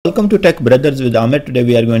Welcome to Tech Brothers with Ahmed. Today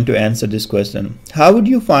we are going to answer this question. How would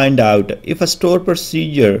you find out if a store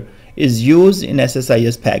procedure is used in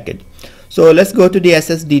SSIS package? So let's go to the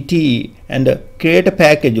SSDT and create a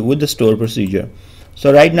package with the store procedure.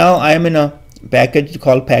 So right now I am in a package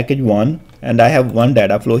called package 1 and I have one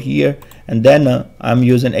data flow here, and then I'm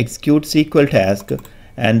using execute SQL task,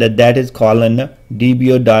 and that is called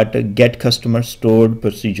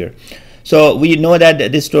dbo.getCustomerStoredProcedure. So we know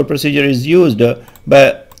that this store procedure is used,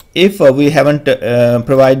 but if we haven't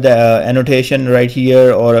provide the annotation right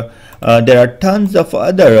here, or there are tons of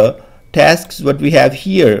other tasks what we have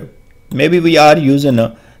here, maybe we are using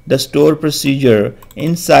the store procedure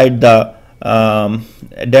inside the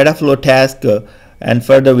data flow task, and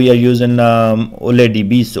further we are using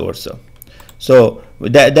OLEDB source. So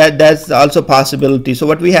that's also possibility. So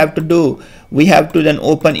what we have to do, we have to then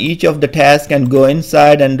open each of the tasks and go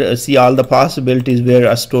inside and see all the possibilities where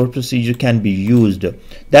a store procedure can be used.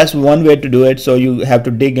 That's one way to do it. So you have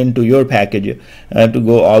to dig into your package to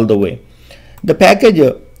go all the way. The package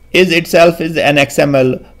itself is an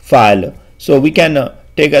XML file, so we can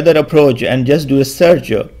take other approach and just do a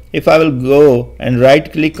search. If I will go and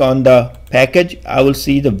right click on the package, I will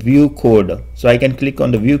see the view code. So I can click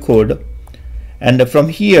on the view code, and from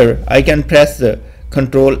here I can press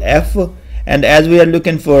Control F, and as we are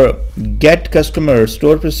looking for get customer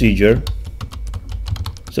store procedure,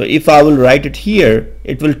 so if I will write it here,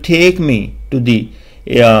 it will take me to the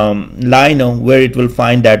line where it will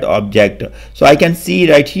find that object. So I can see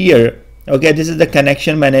right here, okay, this is the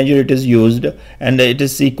connection manager it is used, and it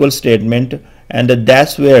is SQL statement, and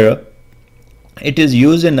that's where it is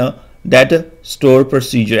used in that store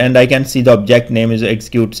procedure, and I can see the object name is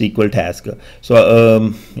execute SQL task.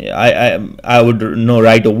 So I would know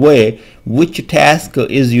right away which task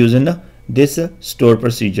is using this store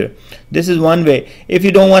procedure. This is one way. If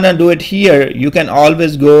you don't want to do it here, you can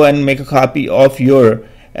always go and make a copy of your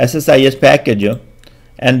SSIS package,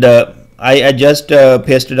 and I just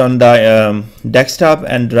pasted on the desktop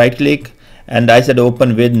and right click, and I said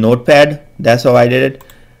open with notepad. That's how I did it.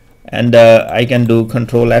 And I can do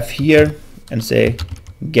Control F here and say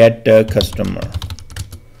get customer,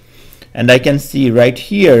 and I can see right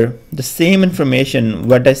here the same information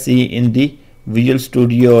what I see in the Visual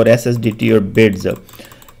Studio or SSDT or bids.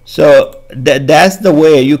 So that's the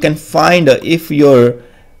way you can find if your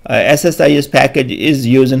SSIS package is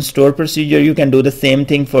using store procedure. You can do the same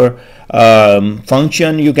thing for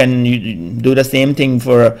function. You can do the same thing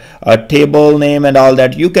for a table name and all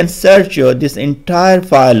that. You can search this entire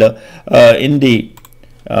file in the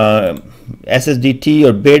SSDT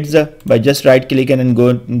or bids by just right clicking and go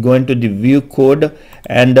into the view code,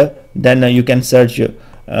 and then you can search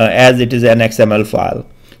as it is an XML file.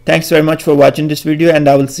 Thanks very much for watching this video, and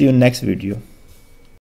I will see you in next video.